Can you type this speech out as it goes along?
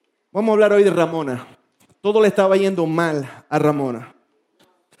Vamos a hablar hoy de Ramona. Todo le estaba yendo mal a Ramona.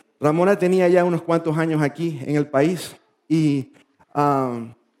 Ramona tenía ya unos cuantos años aquí en el país y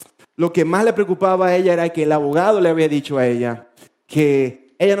lo que más le preocupaba a ella era que el abogado le había dicho a ella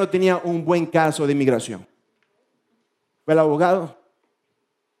que ella no tenía un buen caso de inmigración. Fue el abogado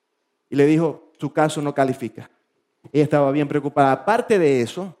y le dijo, su caso no califica. Ella estaba bien preocupada. Aparte de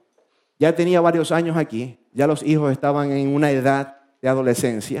eso, ya tenía varios años aquí, ya los hijos estaban en una edad de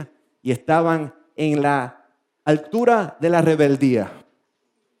adolescencia y estaban en la altura de la rebeldía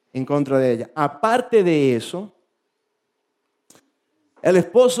en contra de ella. Aparte de eso, el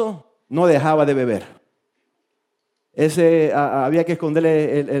esposo no dejaba de beber. Había que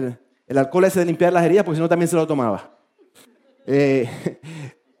esconderle el alcohol ese de limpiar las heridas porque si no también se lo tomaba.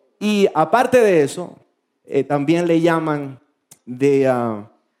 Y aparte de eso, también le llaman de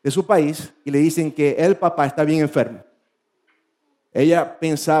su país y le dicen que el papá está bien enfermo. Ella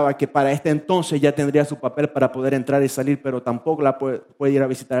pensaba que para este entonces ya tendría su papel para poder entrar y salir, pero tampoco la puede ir a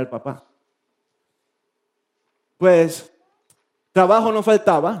visitar al papá. Pues trabajo no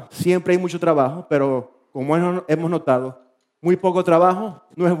faltaba, siempre hay mucho trabajo, pero como hemos notado, muy poco trabajo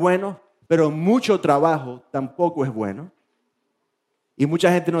no es bueno, pero mucho trabajo tampoco es bueno. Y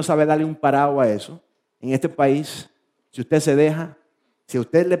mucha gente no sabe darle un parado a eso. En este país, si usted se deja, si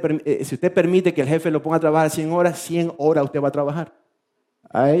usted permite que el jefe lo ponga a trabajar 100 horas usted va a trabajar.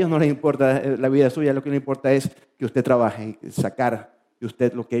 A ellos no les importa la vida suya, lo que les importa es que usted trabaje y sacar de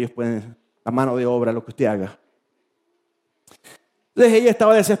usted lo que ellos pueden, la mano de obra, lo que usted haga. Entonces ella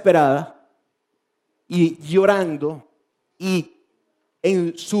estaba desesperada y llorando y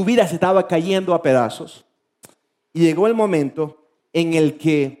en su vida se estaba cayendo a pedazos. Y llegó el momento en el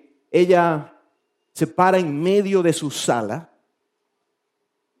que ella se para en medio de su sala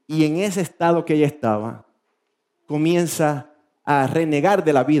y en ese estado que ella estaba comienza a renegar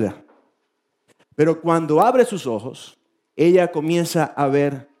de la vida. Pero cuando abre sus ojos, ella comienza a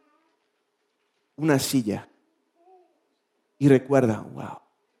ver una silla y recuerda, wow,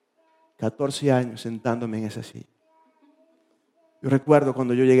 14 años sentándome en esa silla. Yo recuerdo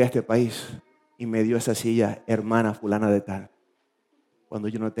cuando yo llegué a este país y me dio esa silla hermana fulana de tal, cuando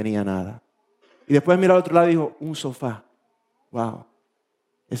yo no tenía nada. Y después miró al otro lado y dijo, un sofá. Wow,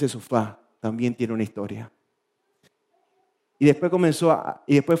 ese sofá también tiene una historia. Y después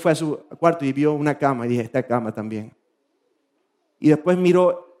después fue a su cuarto y vio una cama y dije, esta cama también. Y después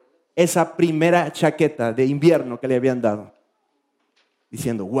miró esa primera chaqueta de invierno que le habían dado,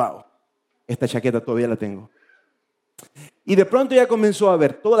 diciendo, wow, esta chaqueta todavía la tengo. Y de pronto ella comenzó a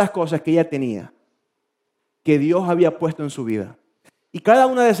ver todas las cosas que ella tenía, que Dios había puesto en su vida. Y cada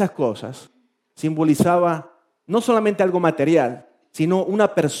una de esas cosas simbolizaba no solamente algo material, sino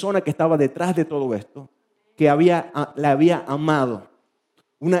una persona que estaba detrás de todo esto, que la había amado,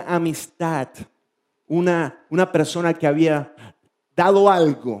 una amistad, una persona que había dado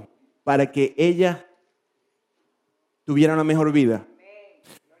algo para que ella tuviera una mejor vida.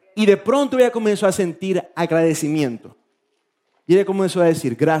 Y de pronto ella comenzó a sentir agradecimiento. Y ella comenzó a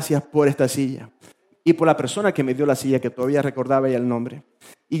decir, gracias por esta silla. Y por la persona que me dio la silla, que todavía recordaba ella el nombre.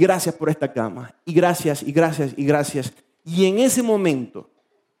 Y gracias por esta cama. Y gracias, y gracias, y gracias. Y en ese momento,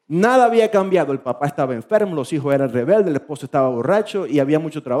 nada había cambiado. El papá estaba enfermo, los hijos eran rebeldes, el esposo estaba borracho y había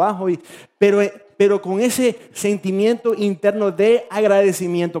mucho trabajo. Pero con ese sentimiento interno de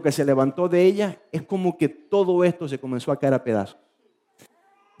agradecimiento que se levantó de ella, es como que todo esto se comenzó a caer a pedazos.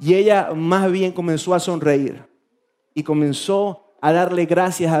 Y ella más bien comenzó a sonreír y comenzó a darle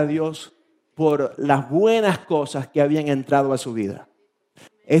gracias a Dios por las buenas cosas que habían entrado a su vida.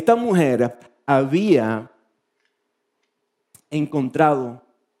 Esta mujer había encontrado,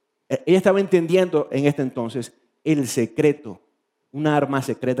 ella estaba entendiendo en este entonces el secreto, una arma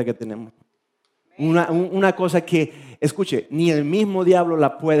secreta que tenemos. Una cosa que, escuche, ni el mismo diablo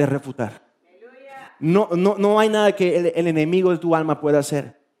la puede refutar. No hay nada que el enemigo de tu alma pueda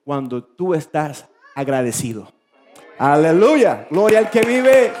hacer cuando tú estás agradecido. Aleluya, gloria al que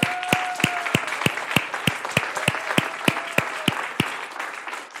vive.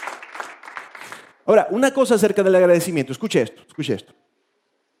 Ahora, una cosa acerca del agradecimiento. Escuche esto.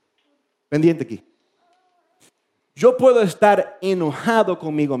 Pendiente aquí. Yo puedo estar enojado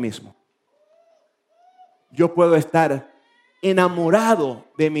conmigo mismo. Yo puedo estar enamorado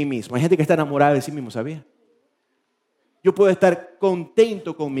de mí mismo. Hay gente que está enamorada de sí mismo, ¿sabía? Yo puedo estar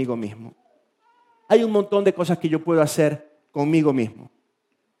contento conmigo mismo. Hay un montón de cosas que yo puedo hacer conmigo mismo.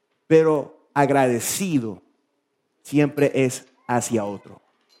 Pero agradecido siempre es hacia otro.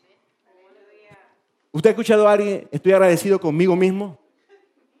 ¿Usted ha escuchado a alguien, estoy agradecido conmigo mismo?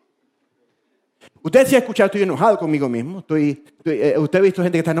 Usted sí ha escuchado, estoy enojado conmigo mismo. Usted ha visto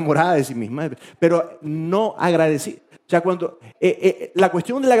gente que está enamorada de sí misma, pero no agradecido. O sea, la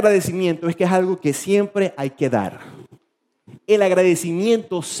cuestión del agradecimiento es que es algo que siempre hay que dar. El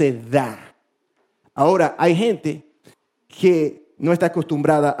agradecimiento se da. Ahora, hay gente que no está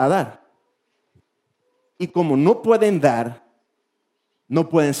acostumbrada a dar. Y como no pueden dar, no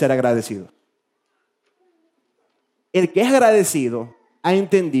pueden ser agradecidos. El que es agradecido ha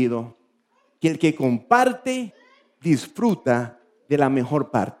entendido que el que comparte disfruta de la mejor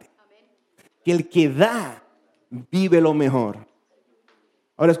parte. Que el que da vive lo mejor.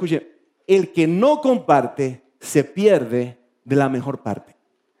 Ahora escuchen, el que no comparte se pierde de la mejor parte.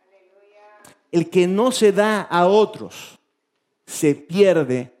 El que no se da a otros se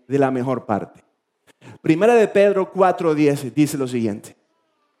pierde de la mejor parte. Primera de Pedro 4:10 dice lo siguiente: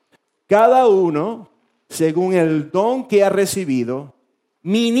 cada uno, según el don que ha recibido,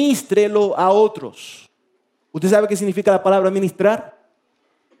 ministrelo a otros. ¿Usted sabe qué significa la palabra ministrar?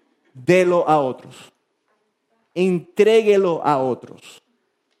 Delo a otros. Entréguelo a otros.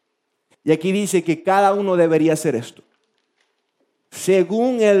 Y aquí dice que cada uno debería hacer esto.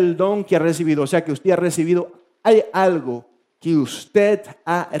 Según el don que ha recibido. O sea que usted ha recibido, hay algo que usted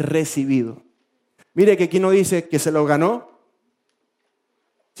ha recibido. Mire que aquí no dice que se lo ganó,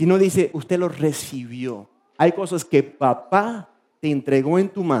 sino dice usted lo recibió. Hay cosas que papá te entregó en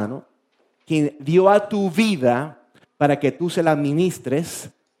tu mano, que dio a tu vida para que tú se las ministres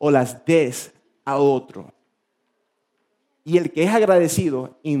o las des a otro. Y el que es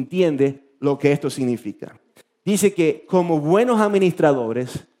agradecido entiende lo que esto significa. Dice que como buenos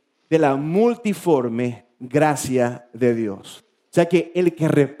administradores de la multiforme gracia de Dios. O sea que el que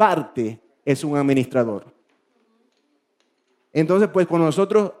reparte es un administrador. Entonces, pues cuando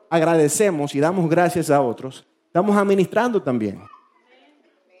nosotros agradecemos y damos gracias a otros, estamos administrando también.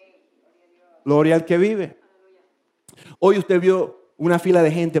 Gloria al que vive. Hoy usted vio una fila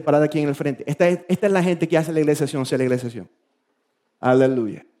de gente parada aquí en el frente. Esta es la gente que hace la iglesiación, hace la iglesiación.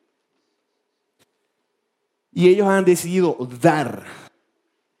 Aleluya. Y ellos han decidido dar.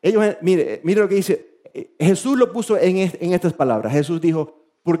 Mire lo que dice. Jesús lo puso en estas palabras. Jesús dijo,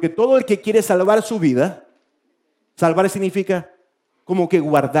 porque todo el que quiere salvar su vida, salvar significa como que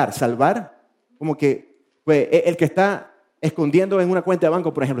guardar, salvar, como que pues, el que está escondiendo en una cuenta de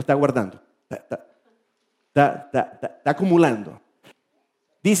banco, por ejemplo, está guardando, está acumulando.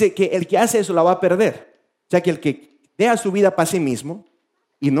 Dice que el que hace eso la va a perder. O sea que el que deja su vida para sí mismo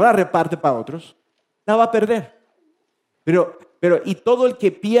y no la reparte para otros, la va a perder. Pero y todo el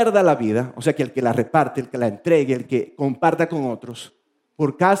que pierda la vida, o sea que el que la reparte, el que la entregue, el que comparta con otros,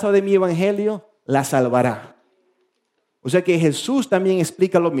 por causa de mi evangelio, la salvará. O sea que Jesús también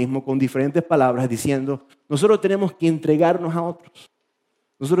explica lo mismo con diferentes palabras diciendo, nosotros tenemos que entregarnos a otros.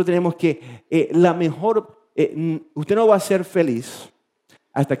 Nosotros tenemos que, usted no va a ser feliz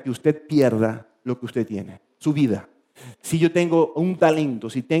hasta que usted pierda lo que usted tiene, su vida. Si yo tengo un talento,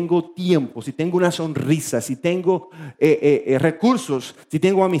 si tengo tiempo, si tengo una sonrisa, si tengo recursos, si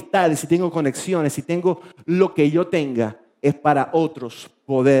tengo amistades, si tengo conexiones, si tengo lo que yo tenga, es para otros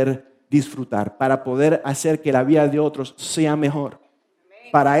poder disfrutar, para poder hacer que la vida de otros sea mejor.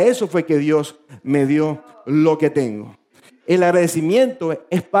 Para eso fue que Dios me dio lo que tengo. El agradecimiento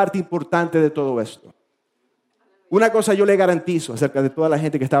es parte importante de todo esto. Una cosa yo le garantizo acerca de toda la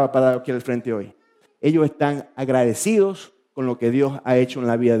gente que estaba parada aquí al frente hoy. Ellos están agradecidos con lo que Dios ha hecho en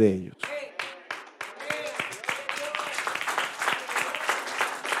la vida de ellos.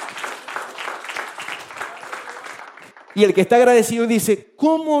 Y el que está agradecido dice,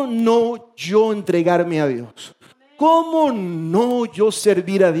 ¿cómo no yo entregarme a Dios? ¿Cómo no yo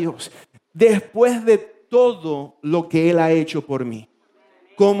servir a Dios? Después de todo lo que Él ha hecho por mí.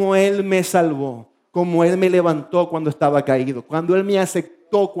 Cómo Él me salvó, cómo Él me levantó cuando estaba caído, cuando Él me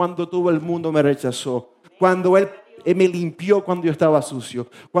aceptó cuando todo el mundo me rechazó, cuando Él me limpió cuando yo estaba sucio,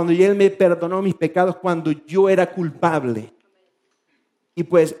 cuando Él me perdonó mis pecados cuando yo era culpable. Y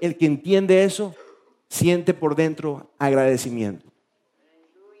pues el que entiende eso, siente por dentro agradecimiento.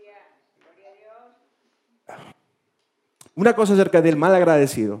 Una cosa acerca del mal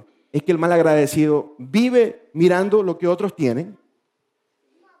agradecido es que el mal agradecido vive mirando lo que otros tienen,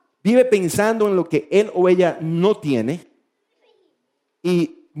 vive pensando en lo que él o ella no tiene,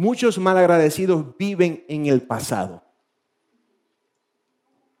 y muchos mal agradecidos viven en el pasado.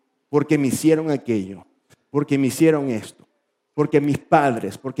 Porque me hicieron aquello, porque me hicieron esto, porque mis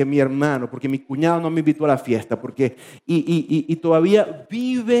padres, porque mi hermano, porque mi cuñado no me invitó a la fiesta, y todavía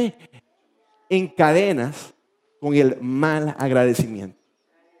vive en cadenas con el mal agradecimiento.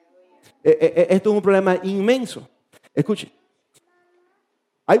 Esto es un problema inmenso. Escuchen,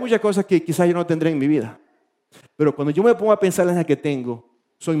 Hay muchas cosas que quizás yo no tendré en mi vida, pero cuando yo me pongo a pensar en las que tengo,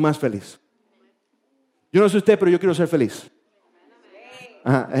 soy más feliz. Yo no sé usted, pero yo quiero ser feliz.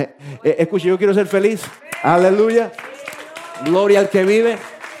 Ajá, escuche, yo quiero ser feliz. Aleluya. Gloria al que vive.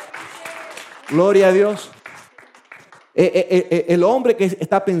 Gloria a Dios. El hombre que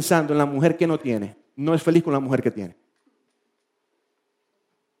está pensando en la mujer que no tiene, no es feliz con la mujer que tiene.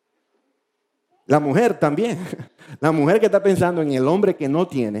 La mujer también. La mujer que está pensando en el hombre que no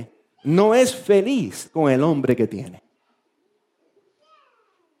tiene, no es feliz con el hombre que tiene.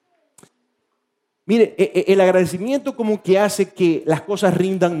 Mire, el agradecimiento como que hace que las cosas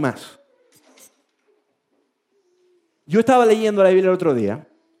rindan más. Yo estaba leyendo la Biblia el otro día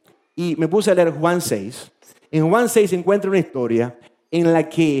y me puse a leer Juan 6. En Juan 6 se encuentra una historia en la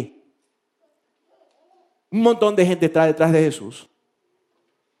que un montón de gente está detrás de Jesús.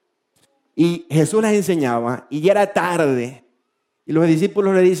 Y Jesús les enseñaba y ya era tarde. Y los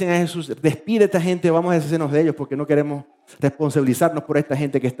discípulos le dicen a Jesús, despide a esta gente, vamos a deshacernos de ellos porque no queremos responsabilizarnos por esta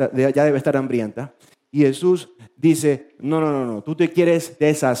gente que ya debe estar hambrienta. Y Jesús dice, no, tú te quieres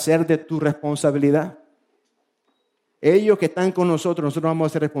deshacer de tu responsabilidad. Ellos que están con nosotros vamos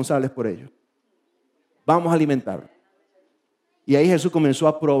a ser responsables por ellos. Vamos a alimentarlos. Y ahí Jesús comenzó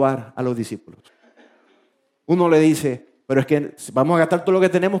a probar a los discípulos. Uno le dice, pero es que vamos a gastar todo lo que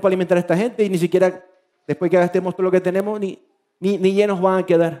tenemos para alimentar a esta gente y ni siquiera después que gastemos todo lo que tenemos, ni llenos van a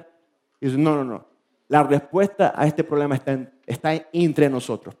quedar. Y dice, no. La respuesta a este problema está entre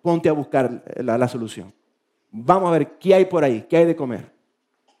nosotros. Ponte a buscar la solución. Vamos a ver qué hay por ahí, qué hay de comer.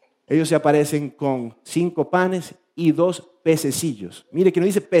 Ellos se aparecen con 5 panes y 2 pececillos. Mire que no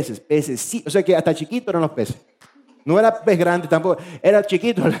dice peces, pececillos. O sea que hasta chiquitos eran los peces. No era pez grande tampoco, era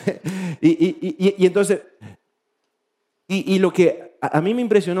chiquito. Y entonces, y lo que a mí me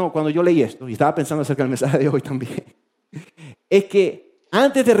impresionó cuando yo leí esto, y estaba pensando acerca del mensaje de hoy también, es que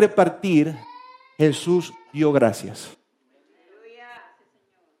antes de repartir, Jesús dio gracias.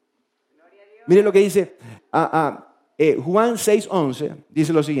 Mire lo que dice Juan 6:11,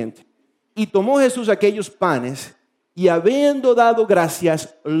 dice lo siguiente. Y tomó Jesús aquellos panes y habiendo dado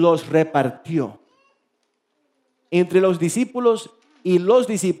gracias, los repartió entre los discípulos y los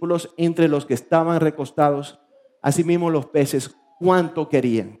discípulos entre los que estaban recostados, asimismo los peces, cuanto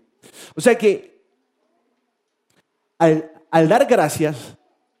querían. O sea que al dar gracias,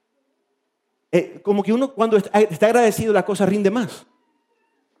 como que uno cuando está agradecido la cosa rinde más.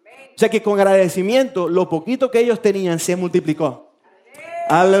 O sea que con agradecimiento lo poquito que ellos tenían se multiplicó.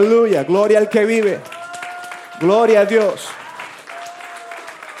 Aleluya, gloria al que vive. Gloria a Dios.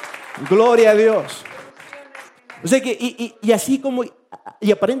 Gloria a Dios. O sea que, y así como,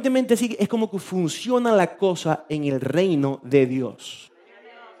 y aparentemente así es como que funciona la cosa en el reino de Dios.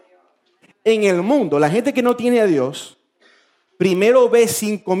 En el mundo, la gente que no tiene a Dios, primero ve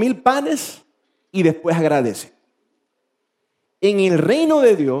 5,000 panes y después agradece. En el reino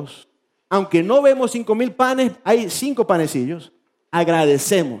de Dios, aunque no vemos 5,000 panes, hay 5 panecillos,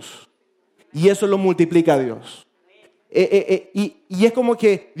 agradecemos. Y eso lo multiplica a Dios. Y es como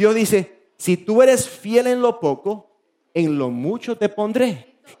que Dios dice, si tú eres fiel en lo poco, en lo mucho te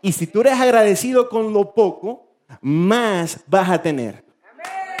pondré. Y si tú eres agradecido con lo poco, más vas a tener.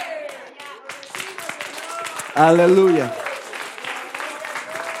 Aleluya.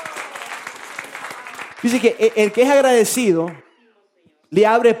 Dice que el que es agradecido le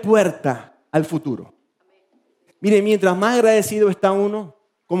abre puerta al futuro. Mire, mientras más agradecido está uno,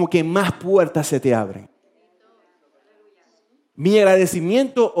 como que más puertas se te abren. Mi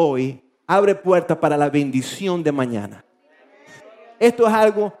agradecimiento hoy abre puertas para la bendición de mañana. Esto es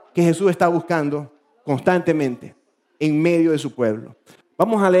algo que Jesús está buscando constantemente en medio de su pueblo.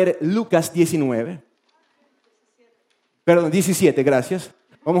 Vamos a leer Lucas 17, gracias.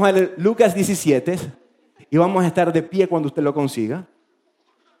 Vamos a leer Lucas 17 y vamos a estar de pie cuando usted lo consiga.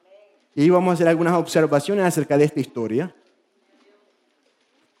 Y vamos a hacer algunas observaciones acerca de esta historia.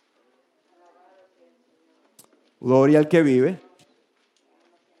 Gloria al que vive.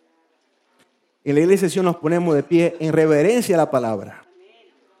 En la iglesia nos ponemos de pie en reverencia a la palabra.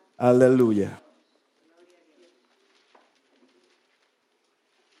 Aleluya.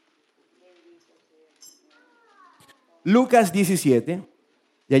 Lucas 17,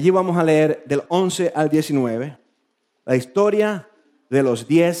 y allí vamos a leer del 11 al 19, la historia de los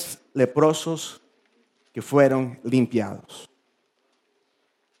 10 leprosos que fueron limpiados.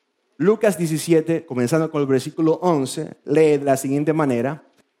 Lucas 17, comenzando con el versículo 11, lee de la siguiente manera: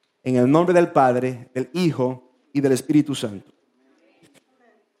 en el nombre del Padre, del Hijo y del Espíritu Santo.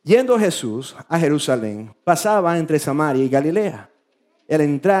 Yendo Jesús a Jerusalén, pasaba entre Samaria y Galilea. Al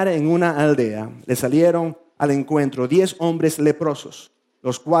entrar en una aldea, le salieron al encuentro 10 hombres leprosos,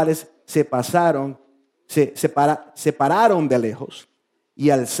 los cuales se pararon de lejos y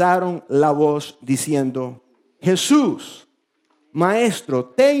alzaron la voz diciendo: Jesús, Maestro,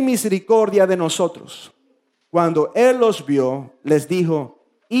 ten misericordia de nosotros. Cuando él los vio, les dijo: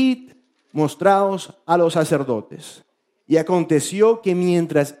 id, mostraos a los sacerdotes. Y aconteció que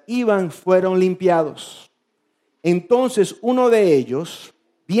mientras iban, fueron limpiados. Entonces uno de ellos,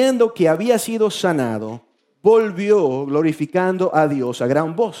 viendo que había sido sanado, volvió glorificando a Dios a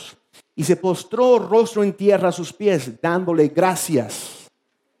gran voz y se postró rostro en tierra a sus pies, dándole gracias.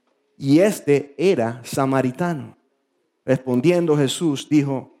 Y este era samaritano. Respondiendo Jesús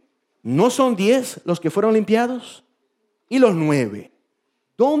dijo: ¿no son 10 los que fueron limpiados? ¿Y los 9?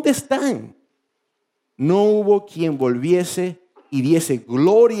 ¿Dónde están? No hubo quien volviese y diese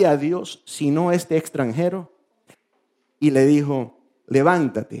gloria a Dios, sino este extranjero. Y le dijo: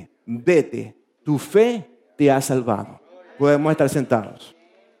 levántate, vete, tu fe te ha salvado. Podemos estar sentados.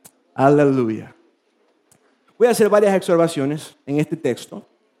 Aleluya. Voy a hacer varias observaciones en este texto.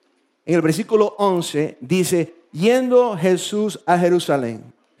 En el versículo 11 dice: yendo Jesús a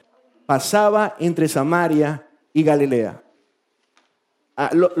Jerusalén, pasaba entre Samaria y Galilea.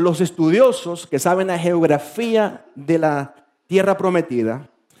 Los estudiosos que saben la geografía de la tierra prometida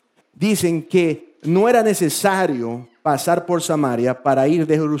dicen que no era necesario pasar por Samaria para ir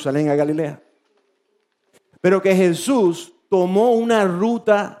de Jerusalén a Galilea, pero que Jesús tomó una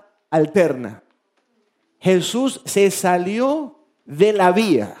ruta alterna. Jesús se salió de la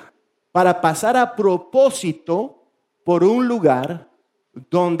vía para pasar a propósito por un lugar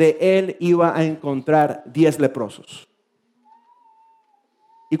donde él iba a encontrar 10 leprosos.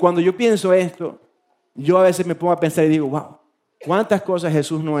 Y cuando yo pienso esto, yo a veces me pongo a pensar y digo: wow, cuántas cosas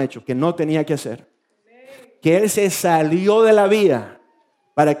Jesús no ha hecho que no tenía que hacer. Que él se salió de la vía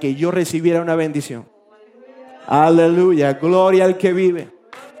para que yo recibiera una bendición. Aleluya, gloria al que vive.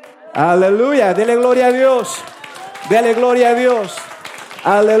 Aleluya, dele gloria a Dios. Dele gloria a Dios.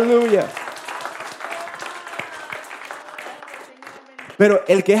 Aleluya. Pero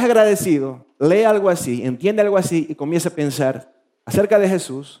el que es agradecido, lee algo así, entiende algo así y comienza a pensar acerca de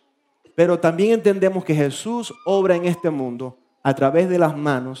Jesús, pero también entendemos que Jesús obra en este mundo a través de las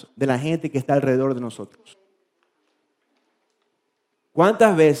manos de la gente que está alrededor de nosotros.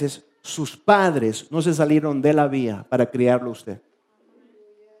 ¿Cuántas veces sus padres no se salieron de la vía para criarlo a usted?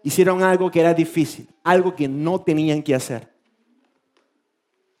 Hicieron algo que era difícil, algo que no tenían que hacer.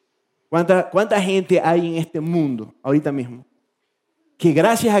 ¿Cuánta gente hay en este mundo ahorita mismo que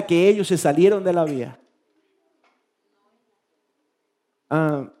gracias a que ellos se salieron de la vía,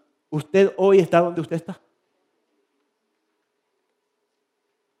 usted hoy está donde usted está?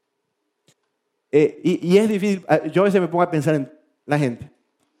 Y es difícil. Yo a veces me pongo a pensar en la gente.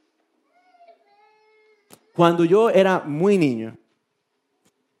 Cuando yo era muy niño,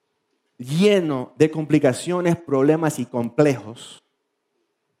 lleno de complicaciones, problemas y complejos,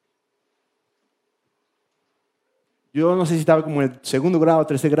 yo no sé si estaba como en el 2º grado,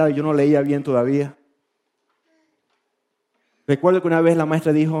 3er grado, y yo no leía bien todavía. Recuerdo que una vez la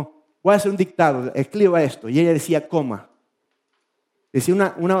maestra dijo: voy a hacer un dictado, escriba esto. Y ella decía coma. Decía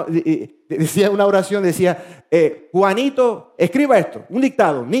una oración, decía: Juanito, escriba esto, un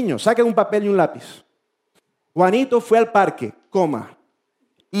dictado. Niños, saquen un papel y un lápiz. Juanito fue al parque, coma.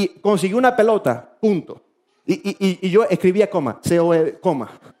 Y consiguió una pelota, punto. Y yo escribía coma,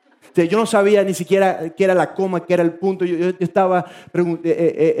 coma. O sea, yo no sabía ni siquiera qué era la coma, qué era el punto. Yo estaba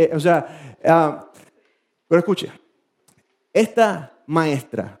pero escuche, esta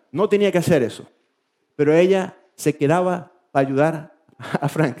maestra no tenía que hacer eso, pero ella se quedaba para ayudar a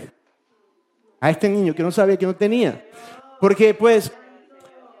Frank, a este niño que no sabía, que no tenía. Porque pues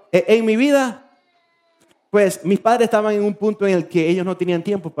en mi vida, pues mis padres estaban en un punto en el que ellos no tenían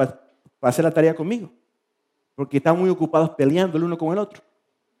tiempo para hacer la tarea conmigo, porque estaban muy ocupados peleando el uno con el otro.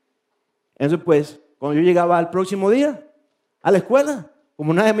 Entonces pues, cuando yo llegaba al próximo día a la escuela,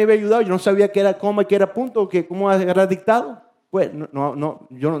 como nadie me había ayudado, yo no sabía qué era coma, qué era punto, cómo agarrar dictado, pues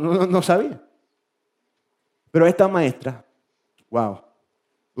yo no sabía. Pero esta maestra, wow,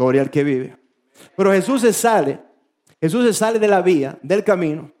 gloria al que vive. Pero Jesús se sale de la vía, del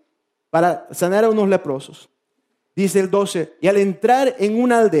camino, para sanar a unos leprosos. Dice el 12, y al entrar en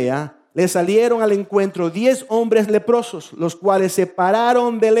una aldea, le salieron al encuentro 10 hombres leprosos, los cuales se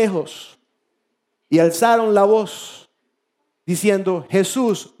pararon de lejos y alzaron la voz, diciendo: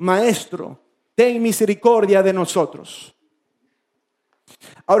 Jesús, Maestro, ten misericordia de nosotros.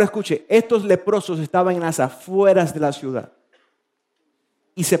 Ahora escuche, estos leprosos estaban en las afueras de la ciudad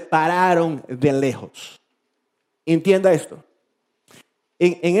y se pararon de lejos. Entienda esto.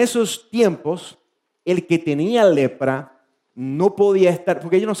 En esos tiempos, el que tenía lepra no podía estar,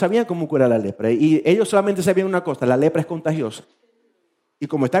 porque ellos no sabían cómo curar la lepra. Y ellos solamente sabían una cosa, la lepra es contagiosa. Y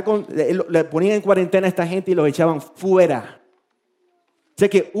como le ponían en cuarentena a esta gente y los echaban fuera. O sea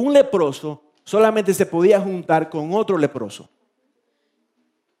que un leproso solamente se podía juntar con otro leproso.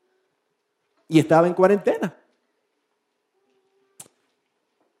 Y estaba en cuarentena.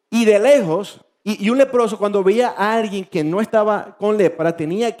 Y de lejos, y un leproso cuando veía a alguien que no estaba con lepra,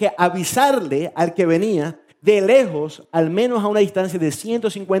 tenía que avisarle al que venía de lejos, al menos a una distancia de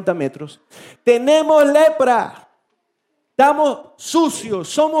 150 metros. Tenemos lepra, estamos sucios,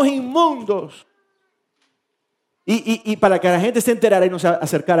 somos inmundos. Y para que la gente se enterara y no se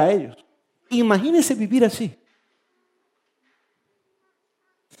acercara a ellos. Imagínense vivir así.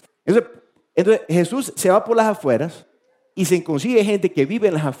 Entonces Jesús se va por las afueras y se consigue gente que vive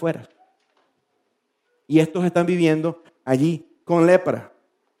en las afueras. Y estos están viviendo allí con lepra.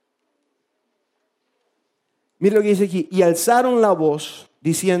 Mira lo que dice aquí. Y alzaron la voz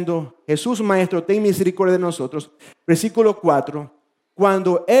diciendo, Jesús, Maestro, ten misericordia de nosotros. Versículo 4.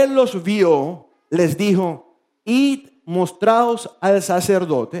 Cuando Él los vio, les dijo, id, mostraos al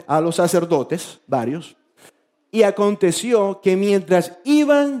sacerdote, a los sacerdotes, varios. Y aconteció que mientras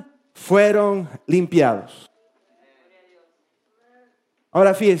iban, fueron limpiados.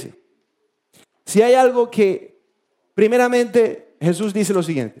 Ahora fíjense, si hay algo que, primeramente, Jesús dice lo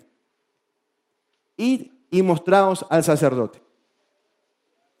siguiente. Id y mostraos al sacerdote.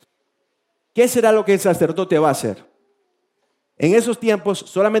 ¿Qué será lo que el sacerdote va a hacer? En esos tiempos,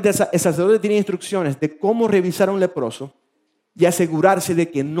 solamente el sacerdote tenía instrucciones de cómo revisar a un leproso y asegurarse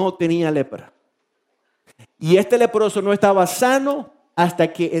de que no tenía lepra. Y este leproso no estaba sano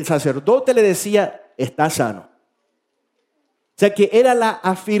hasta que el sacerdote le decía, está sano. O sea que era la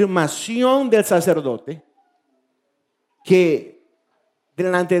afirmación del sacerdote que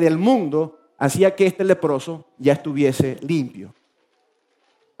delante del mundo hacía que este leproso ya estuviese limpio.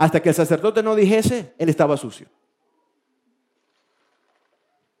 Hasta que el sacerdote no dijese, él estaba sucio.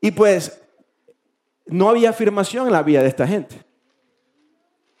 Y pues no había afirmación en la vida de esta gente.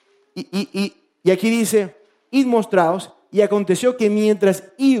 Y aquí dice, id mostraos, y aconteció que mientras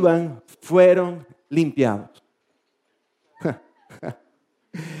iban, fueron limpiados.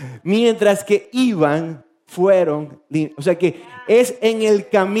 Mientras que iban, fueron limpiados. O sea que es en el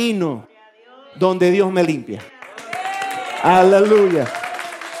camino donde Dios me limpia. Aleluya.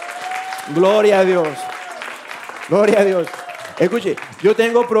 Gloria a Dios. Gloria a Dios. Escuche, yo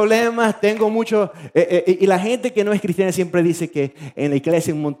tengo problemas, tengo mucho, y la gente que no es cristiana siempre dice que en la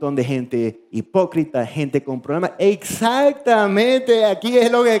iglesia hay un montón de gente hipócrita, gente con problemas. Exactamente, aquí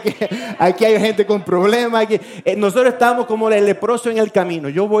es lo que aquí hay gente con problemas. Nosotros estamos como el leproso en el camino.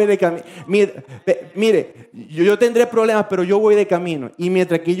 Yo voy de camino. Mire, yo tendré problemas, pero yo voy de camino. Y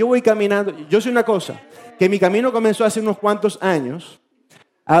mientras que yo voy caminando, yo sé una cosa, que mi camino comenzó hace unos cuantos años.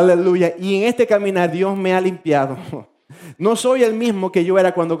 Aleluya. Y en este caminar Dios me ha limpiado. No soy el mismo que yo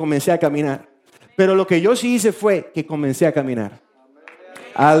era cuando comencé a caminar. Pero lo que yo sí hice fue que comencé a caminar.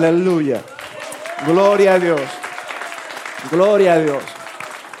 Aleluya. Gloria a Dios. Gloria a Dios.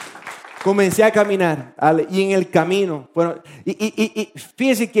 Comencé a caminar. Y en el camino. Bueno, y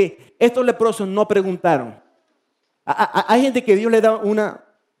fíjense que estos leprosos no preguntaron. Hay gente que Dios le da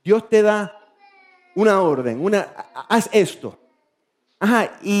Dios te da una orden. Haz esto. Ajá,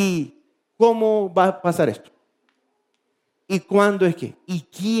 ¿y cómo va a pasar esto? ¿Y cuándo es que? ¿Y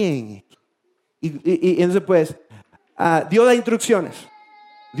quién es que? Y entonces pues, Dios da instrucciones.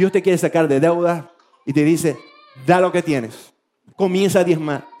 Dios te quiere sacar de deuda y te dice, da lo que tienes. Comienza a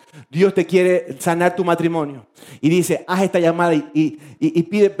diezmar. Dios te quiere sanar tu matrimonio. Y dice, haz esta llamada y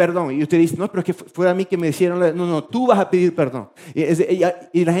pide perdón. Y usted dice, no, pero es que fue a mí que me hicieron. No, tú vas a pedir perdón.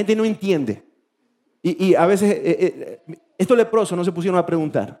 Y la gente no entiende. Y a veces, estos leprosos no se pusieron a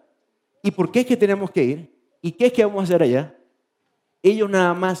preguntar, ¿y por qué es que tenemos que ir? ¿Y qué es que vamos a hacer allá? Ellos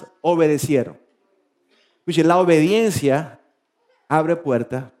nada más obedecieron. Escuchen, la obediencia abre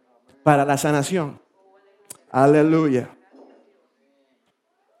puertas para la sanación. Aleluya.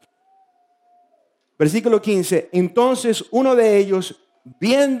 Versículo 15. Entonces uno de ellos,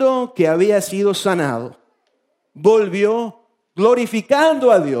 viendo que había sido sanado, volvió glorificando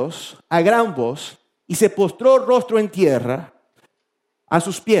a Dios a gran voz y se postró rostro en tierra a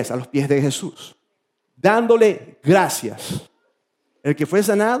sus pies, a los pies de Jesús, dándole gracias. El que fue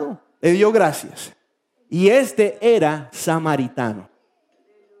sanado le dio gracias. Y este era samaritano.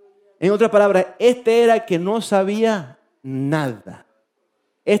 En otras palabras, este era que no sabía nada.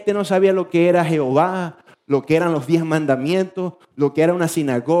 Este no sabía lo que era Jehová, lo que eran los 10 mandamientos, lo que era una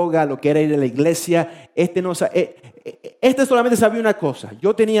sinagoga, lo que era ir a la iglesia. Este no sabía. este solamente sabía una cosa.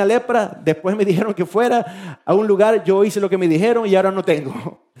 Yo tenía lepra, después me dijeron que fuera a un lugar, yo hice lo que me dijeron y ahora no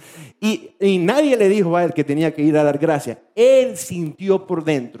tengo. Y nadie le dijo a él que tenía que ir a dar gracias. Él sintió por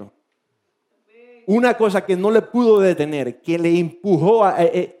dentro una cosa que no le pudo detener, que le empujó a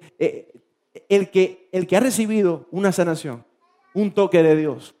el que ha recibido una sanación, un toque de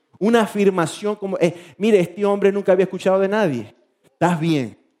Dios, una afirmación como, mire, este hombre nunca había escuchado de nadie. Estás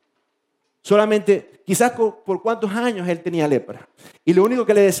bien. Solamente, quizás por cuántos años él tenía lepra. Y lo único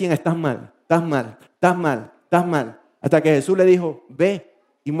que le decían, estás mal, estás mal, estás mal, estás mal. Hasta que Jesús le dijo, ve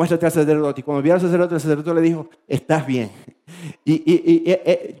y muéstrate al sacerdote. Y cuando vio al sacerdote, el sacerdote le dijo, estás bien.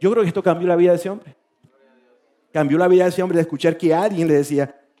 Yo creo que esto cambió la vida de ese hombre. Cambió la vida de ese hombre de escuchar que alguien le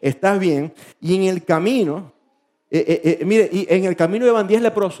decía, estás bien. Y en el camino, mire, y en el camino iban 10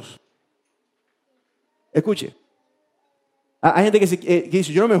 leprosos. Escuche. Hay gente que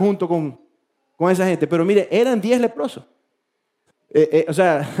dice, yo no me junto con esa gente. Pero mire, eran 10 leprosos. O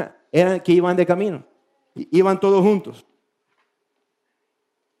sea, eran que iban de camino. Iban todos juntos.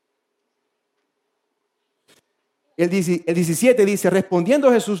 El 17 dice,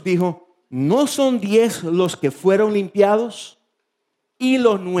 respondiendo Jesús dijo, ¿no son 10 los que fueron limpiados? Y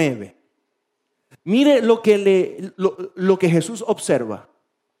los 9. Mire lo que Jesús observa.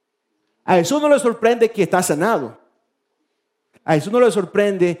 A Jesús no le sorprende que está sanado. A Jesús no le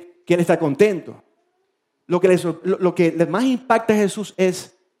sorprende que él está contento. Lo que más impacta a Jesús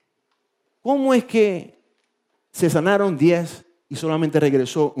es cómo es que se sanaron 10 y solamente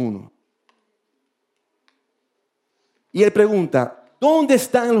regresó 1. Y él pregunta, ¿dónde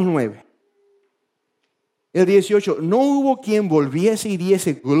están los 9? El 18, no hubo quien volviese y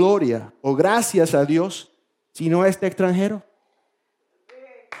diese gloria o gracias a Dios, sino a este extranjero.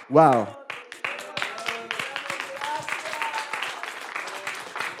 Wow.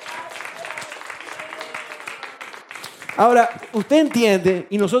 Ahora, usted entiende,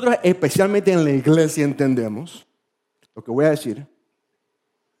 y nosotros especialmente en la iglesia entendemos lo que voy a decir,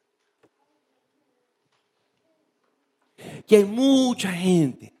 que hay mucha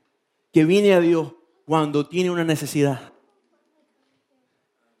gente que viene a Dios cuando tiene una necesidad.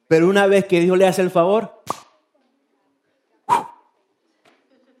 Pero una vez que Dios le hace el favor,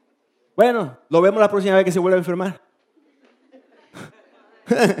 bueno, lo vemos la próxima vez que se vuelve a enfermar.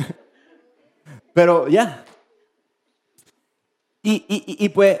 Pero ya. Y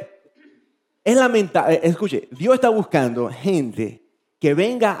pues es lamentable. Escuche, Dios está buscando gente que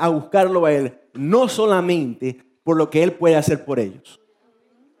venga a buscarlo a Él, no solamente por lo que Él puede hacer por ellos.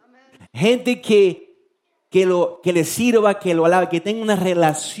 Gente que le sirva, que lo alabe, que tenga una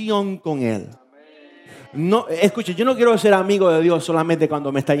relación con Él. No, escuche, yo no quiero ser amigo de Dios solamente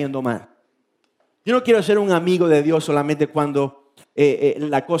cuando me está yendo mal. Yo no quiero ser un amigo de Dios solamente cuando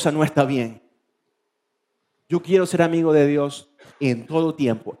la cosa no está bien. Yo quiero ser amigo de Dios en todo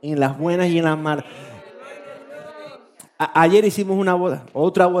tiempo, en las buenas y en las malas. Ayer hicimos una boda,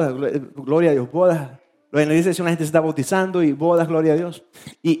 otra boda, gloria a Dios, bodas. En la iglesia la gente se está bautizando y bodas, gloria a Dios.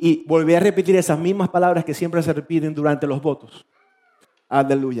 Y volví a repetir esas mismas palabras que siempre se repiten durante los votos.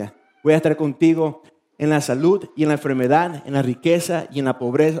 Aleluya. Voy a estar contigo en la salud y en la enfermedad, en la riqueza y en la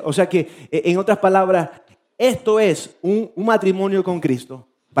pobreza. O sea que, en otras palabras, esto es un matrimonio con Cristo,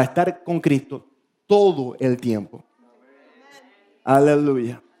 para estar con Cristo todo el tiempo.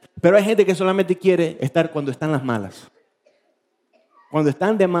 Aleluya. Pero hay gente que solamente quiere estar cuando están las malas. Cuando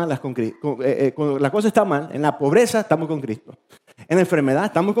están de malas con Cristo, cuando la cosa está mal, en la pobreza estamos con Cristo. En la enfermedad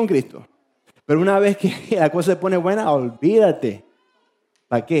estamos con Cristo. Pero una vez que la cosa se pone buena, olvídate.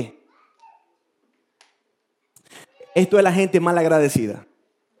 ¿Para qué? Esto es la gente mal agradecida.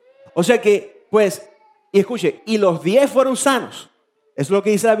 O sea que, pues, y escuche, y los 10 fueron sanos. Eso es lo que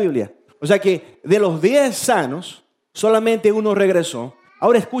dice la Biblia. O sea que de los 10 sanos, solamente uno regresó.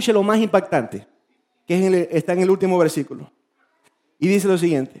 Ahora escuche lo más impactante, que está en el último versículo. Y dice lo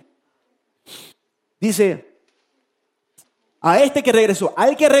siguiente. Dice, a este que regresó,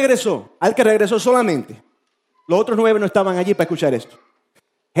 al que regresó solamente. Los otros 9 no estaban allí para escuchar esto.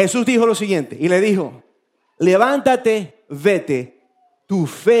 Jesús dijo lo siguiente y le dijo, levántate, vete, tu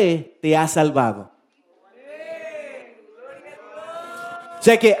fe te ha salvado. O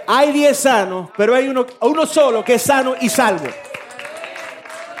sea que hay 10 sanos, pero hay uno solo que es sano y salvo.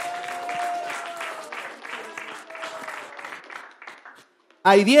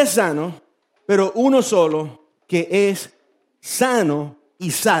 Hay 10 sanos, pero uno solo que es sano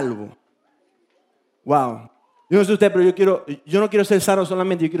y salvo. Wow. Yo no sé usted, pero yo no quiero ser sano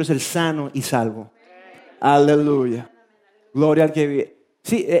solamente, yo quiero ser sano y salvo. Aleluya. Gloria al que vive.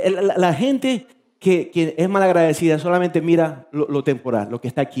 Sí, la gente que es malagradecida solamente mira lo temporal, lo que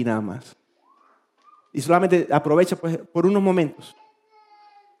está aquí nada más. y solamente aprovecha pues, por unos momentos.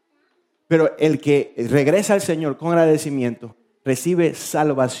 Pero el que regresa al Señor con agradecimiento recibe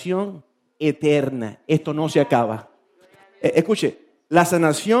salvación eterna. Esto no se acaba. Escuche, la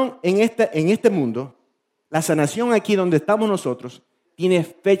sanación en este mundo, la sanación aquí donde estamos nosotros, tiene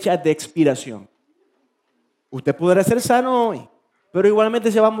fecha de expiración. Usted podrá ser sano hoy, pero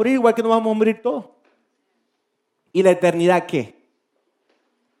igualmente se va a morir, igual que nos vamos a morir todos. ¿Y la eternidad qué?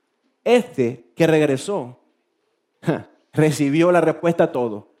 Este que regresó recibió la respuesta a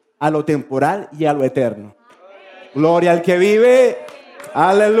todo, a lo temporal y a lo eterno. Gloria al que vive.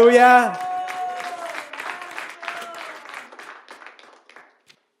 Aleluya.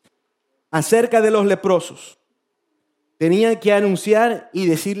 Acerca de los leprosos, tenían que anunciar y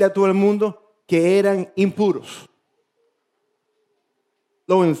decirle a todo el mundo que eran impuros.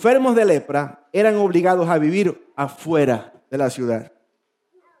 Los enfermos de lepra eran obligados a vivir afuera de la ciudad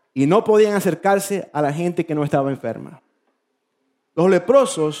y no podían acercarse a la gente que no estaba enferma. Los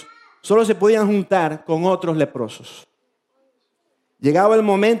leprosos solo se podían juntar con otros leprosos. Llegaba el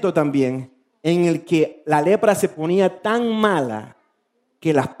momento también en el que la lepra se ponía tan mala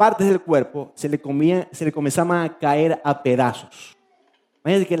que las partes del cuerpo se le comenzaban a caer a pedazos.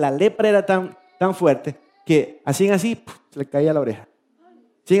 Imagínense que la lepra era tan fuerte que hacían así, se le caía la oreja.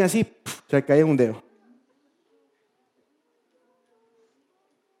 Hacían así, se le caía un dedo.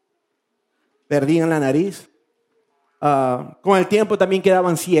 Perdían la nariz. Con el tiempo también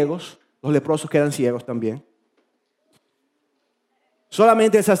quedaban ciegos. Los leprosos quedan ciegos también.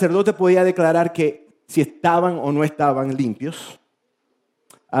 Solamente el sacerdote podía declarar que si estaban o no estaban limpios.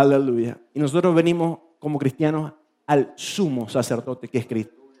 Aleluya. Y nosotros venimos como cristianos al sumo sacerdote que es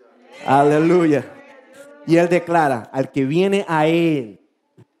Cristo. Aleluya. Y Él declara al que viene a Él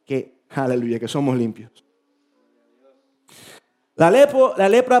que, aleluya, que somos limpios. La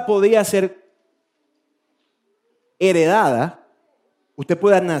lepra podía ser heredada. Usted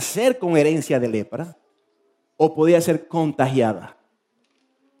puede nacer con herencia de lepra o podía ser contagiada.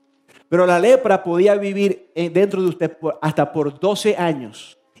 Pero la lepra podía vivir dentro de usted hasta por 12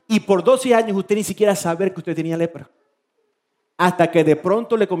 años. Y por 12 años usted ni siquiera saber que usted tenía lepra. Hasta que de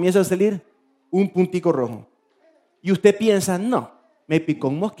pronto le comienza a salir un puntico rojo. Y usted piensa, no, me picó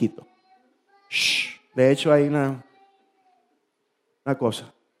un mosquito. De hecho hay una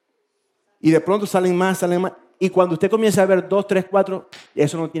cosa. Y de pronto salen más. Y cuando usted comienza a ver 2, 3, 4,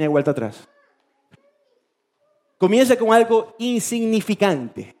 eso no tiene vuelta atrás. Comienza con algo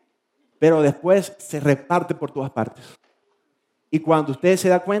insignificante, pero después se reparte por todas partes. Y cuando usted se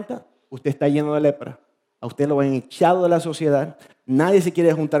da cuenta, usted está lleno de lepra. A usted lo han echado de la sociedad. Nadie se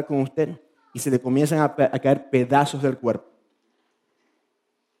quiere juntar con usted. Y se le comienzan a caer pedazos del cuerpo.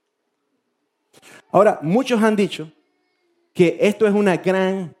 Ahora, muchos han dicho que esto es una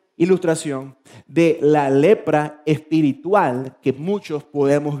gran ilustración de la lepra espiritual que muchos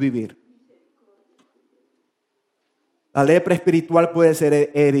podemos vivir. La lepra espiritual puede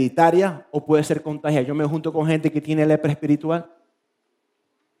ser hereditaria o puede ser contagiada. Yo me junto con gente que tiene lepra espiritual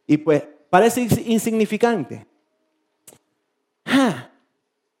y pues parece insignificante.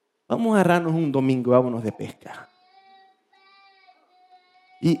 Vamos a agarrarnos un domingo, vámonos de pesca.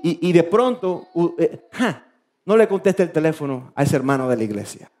 Y de pronto, no le conteste el teléfono a ese hermano de la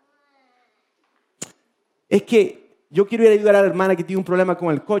iglesia. Es que yo quiero ir a ayudar a la hermana que tiene un problema con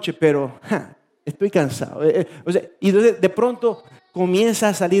el coche, pero estoy cansado. Y entonces de pronto comienza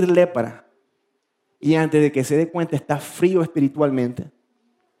a salir lepra. Y antes de que se dé cuenta está frío espiritualmente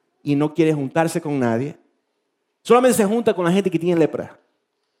y no quiere juntarse con nadie. Solamente se junta con la gente que tiene lepra.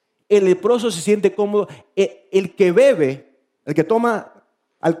 El leproso se siente cómodo. El que bebe, el que toma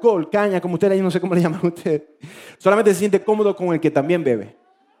alcohol, caña, como usted ahí, no sé cómo le llaman a usted, solamente se siente cómodo con el que también bebe.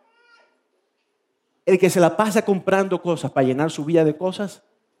 El que se la pasa comprando cosas para llenar su vida de cosas,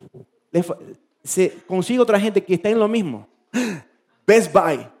 se consigue otra gente que está en lo mismo. Best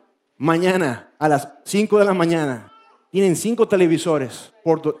Buy, mañana a las 5 de la mañana, tienen 5 televisores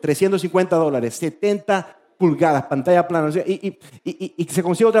por $350, 70 pulgadas, pantalla plana. O sea, y se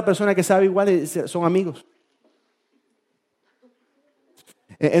consigue otra persona que sabe igual y son amigos.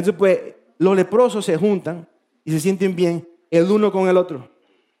 Entonces, pues, los leprosos se juntan y se sienten bien el uno con el otro.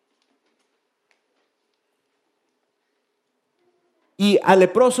 Y al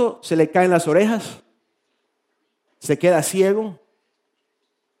leproso se le caen las orejas, se queda ciego.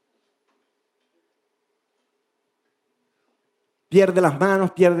 Pierde las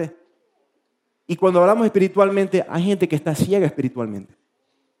manos, pierde. Y cuando hablamos espiritualmente, hay gente que está ciega espiritualmente,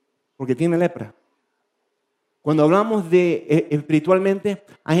 porque tiene lepra. Cuando hablamos de espiritualmente,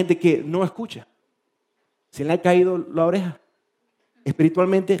 hay gente que no escucha. Se le ha caído la oreja.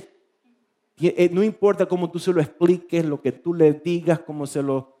 Espiritualmente No importa cómo tú se lo expliques, lo que tú le digas, cómo se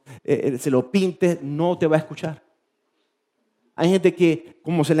lo pintes, no te va a escuchar. Hay gente que,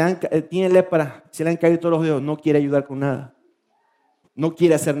 como tiene lepra, se le han caído todos los dedos, no quiere ayudar con nada. No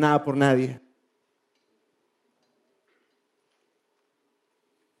quiere hacer nada por nadie.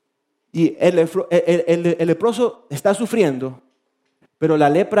 Y el leproso está sufriendo, pero la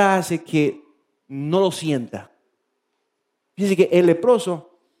lepra hace que no lo sienta. Fíjense que el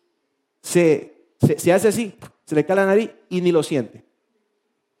leproso se hace así, se le cae la nariz y ni lo siente.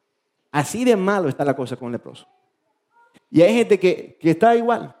 Así de malo está la cosa con el leproso. Y hay gente que está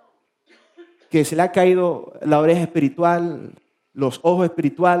igual, que se le ha caído la oreja espiritual, los ojos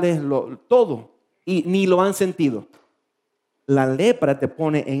espirituales, todo, y ni lo han sentido. La lepra te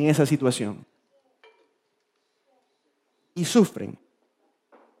pone en esa situación. Y sufren.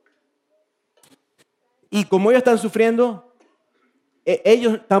 Y como ellos están sufriendo,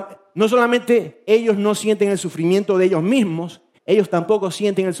 no solamente ellos no sienten el sufrimiento de ellos mismos, ellos tampoco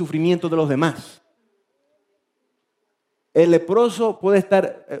sienten el sufrimiento de los demás. El leproso puede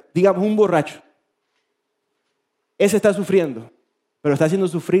estar, digamos, un borracho. Ese está sufriendo, pero está haciendo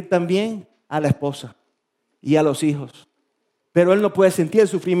sufrir también a la esposa y a los hijos. Pero él no puede sentir el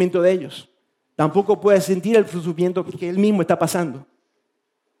sufrimiento de ellos. Tampoco puede sentir el sufrimiento que él mismo está pasando.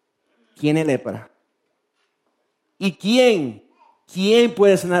 Tiene lepra. ¿Y quién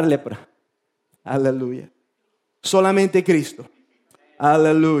puede sanar lepra? Aleluya. Solamente Cristo.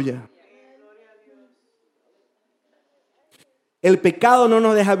 Aleluya. El pecado no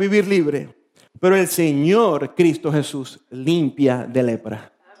nos deja vivir libre, pero el Señor Cristo Jesús limpia de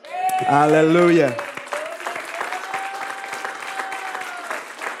lepra. Aleluya.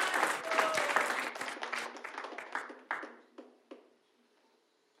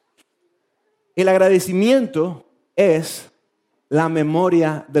 El agradecimiento es la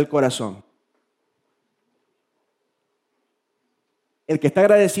memoria del corazón. El que está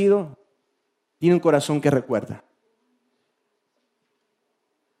agradecido tiene un corazón que recuerda.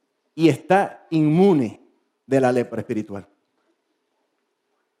 Y está inmune de la lepra espiritual.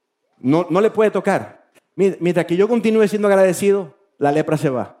 No le puede tocar. Mientras que yo continúe siendo agradecido, la lepra se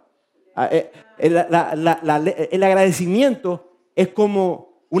va. El agradecimiento es como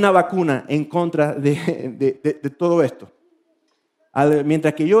una vacuna en contra de todo esto.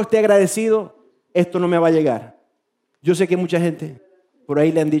 Mientras que yo esté agradecido, esto no me va a llegar. Yo sé que mucha gente, por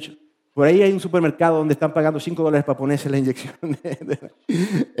ahí le han dicho, por ahí hay un supermercado donde están pagando $5 para ponerse la inyección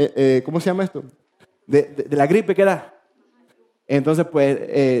 ¿cómo se llama esto? De la gripe que da. Entonces,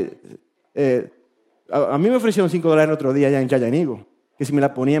 pues, a mí me ofrecieron $5 el otro día allá en Chayanigo, que si me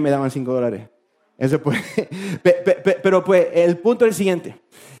la ponía me daban $5. Eso, pues, pero pues el punto es el siguiente,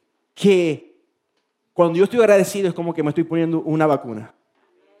 que cuando yo estoy agradecido es como que me estoy poniendo una vacuna.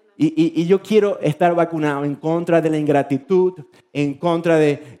 Y yo quiero estar vacunado en contra de la ingratitud, en contra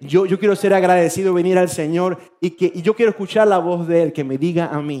de... Yo quiero ser agradecido, venir al Señor y yo quiero escuchar la voz de Él que me diga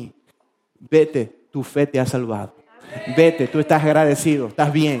a mí, vete, tu fe te ha salvado. Vete, tú estás agradecido,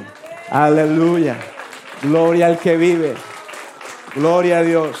 estás bien. Aleluya. Gloria al que vive. Gloria a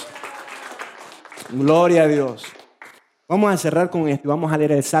Dios. Gloria a Dios. Vamos a cerrar con esto. Vamos a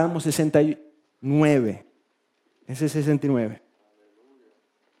leer el Salmo 69. Ese es 69.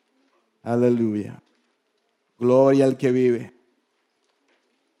 Aleluya. Gloria al que vive.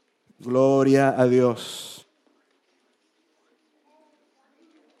 Gloria a Dios.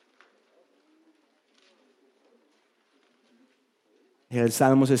 Es el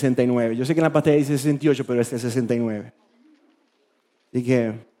Salmo 69. Yo sé que en la pantalla dice 68, pero este es 69. Así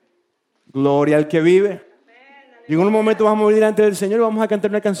que, gloria al que vive. Y en un momento vamos a ir delante del Señor y vamos a cantar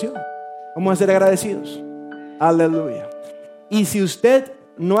una canción. Vamos a ser agradecidos. Aleluya. Y si usted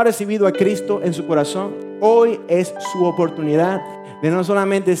no ha recibido a Cristo en su corazón, hoy es su oportunidad de no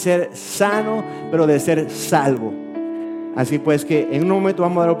solamente ser sano, pero de ser salvo. Así pues que en un momento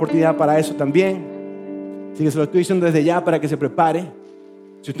vamos a dar oportunidad para eso también. Así que se lo estoy diciendo desde ya para que se prepare.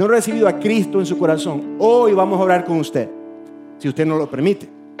 Si usted no ha recibido a Cristo en su corazón, hoy vamos a orar con usted. Si usted no lo permite.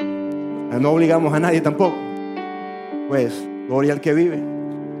 No obligamos a nadie tampoco. Pues, gloria al que vive.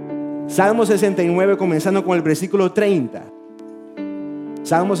 Salmo 69 comenzando con el versículo 30.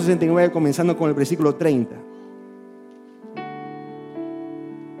 Salmo 69 comenzando con el versículo 30.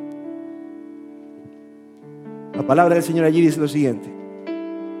 La palabra del Señor allí dice lo siguiente: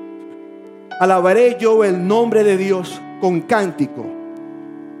 alabaré yo el nombre de Dios con cántico,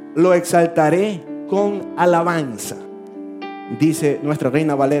 lo exaltaré con alabanza, dice nuestra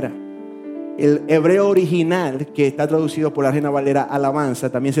Reina Valera. El hebreo original, que está traducido por la Reina Valera,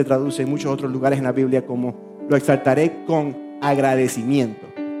 alabanza, también se traduce en muchos otros lugares en la Biblia como lo exaltaré con agradecimiento.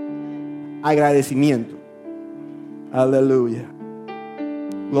 agradecimiento. Aleluya.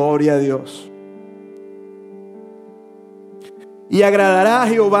 Gloria a Dios. Y agradará a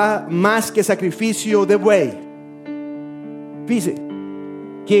Jehová más que sacrificio de buey. Fíjese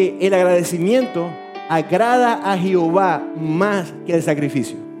que el agradecimiento agrada a Jehová más que el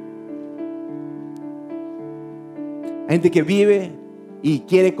sacrificio. Hay gente que vive y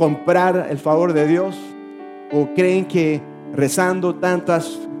quiere comprar el favor de Dios, o creen que rezando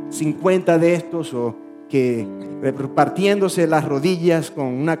tantas 50 de estos, o que partiéndose las rodillas con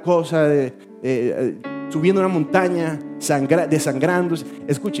una cosa subiendo una montaña, desangrándose.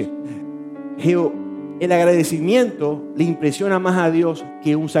 Escuche, el agradecimiento le impresiona más a Dios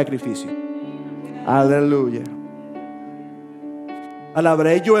que un sacrificio. Aleluya.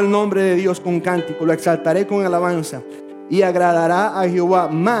 Alabaré yo el nombre de Dios con cántico, lo exaltaré con alabanza, y agradará a Jehová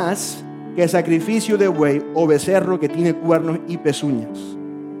más que el sacrificio de buey o becerro que tiene cuernos y pezuñas.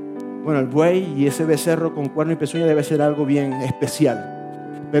 Bueno, el buey y ese becerro con cuernos y pezuñas debe ser algo bien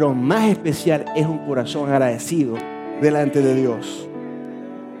especial. Pero más especial es un corazón agradecido delante de Dios.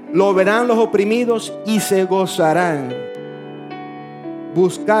 Lo verán los oprimidos y se gozarán.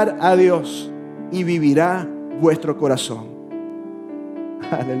 Buscar a Dios y vivirá vuestro corazón.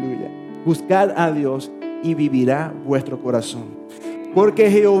 Aleluya. Buscar a Dios y vivirá vuestro corazón.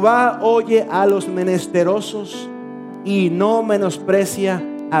 Porque Jehová oye a los menesterosos y no menosprecia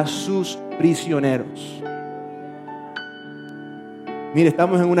a sus prisioneros. Mire,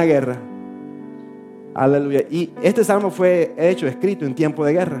 estamos en una guerra. Aleluya. Y este salmo fue escrito en tiempo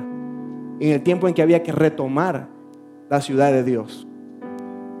de guerra, en el tiempo en que había que retomar la ciudad de Dios.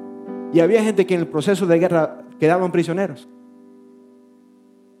 Y había gente que en el proceso de guerra quedaban prisioneros.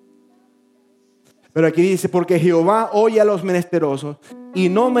 Pero aquí dice, porque Jehová oye a los menesterosos y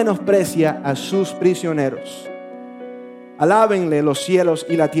no menosprecia a sus prisioneros. Alábenle los cielos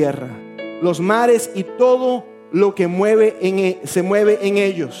y la tierra, los mares y todo lo que se mueve en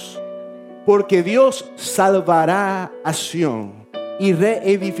ellos. Porque Dios salvará a Sión y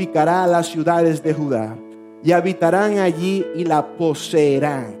reedificará las ciudades de Judá, y habitarán allí y la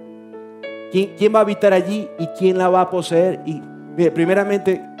poseerán. ¿Quién va a habitar allí y quién la va a poseer? Y mire,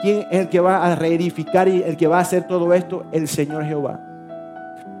 primeramente, ¿quién es el que va a reedificar y el que va a hacer todo esto? El Señor Jehová.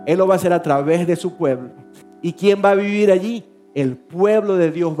 Él lo va a hacer a través de su pueblo. ¿Y quién va a vivir allí? El pueblo de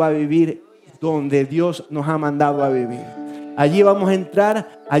Dios va a vivir donde Dios nos ha mandado a vivir. Allí vamos a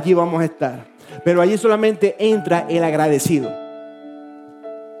entrar, allí vamos a estar. Pero allí solamente entra el agradecido.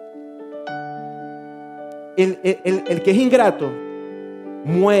 El que es ingrato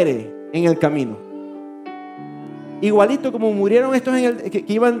muere en el camino. Igualito como murieron estos que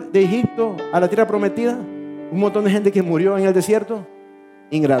iban de Egipto a la tierra prometida. Un montón de gente que murió en el desierto.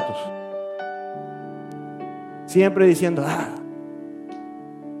 Ingratos. Siempre diciendo,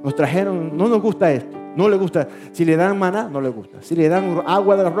 nos trajeron, no nos gusta esto, no le gusta. Si le dan maná, no le gusta. Si le dan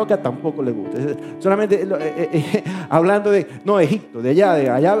agua de la roca, tampoco le gusta. Solamente hablando de, no, Egipto, de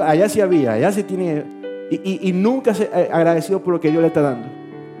allá sí había, allá sí tiene. Y nunca se agradecido por lo que Dios le está dando.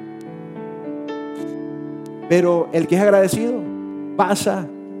 Pero el que es agradecido pasa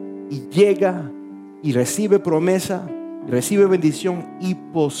y llega y recibe promesa, recibe bendición y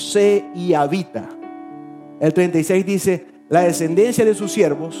posee y habita. El 36 dice, la descendencia de sus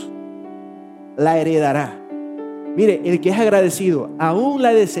siervos la heredará. Mire, el que es agradecido, aún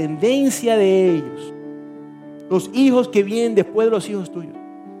la descendencia de ellos, los hijos que vienen después de los hijos tuyos,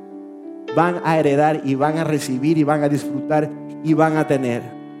 van a heredar y van a recibir y van a disfrutar y van a tener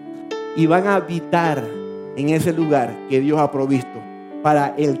y van a habitar en ese lugar que Dios ha provisto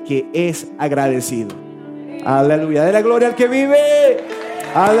para el que es agradecido. Aleluya. De la gloria al que vive.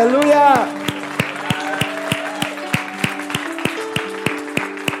 Aleluya.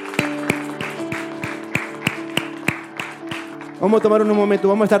 Vamos a tomar un momento,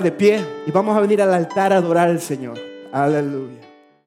 vamos a estar de pie y vamos a venir al altar a adorar al Señor. Aleluya.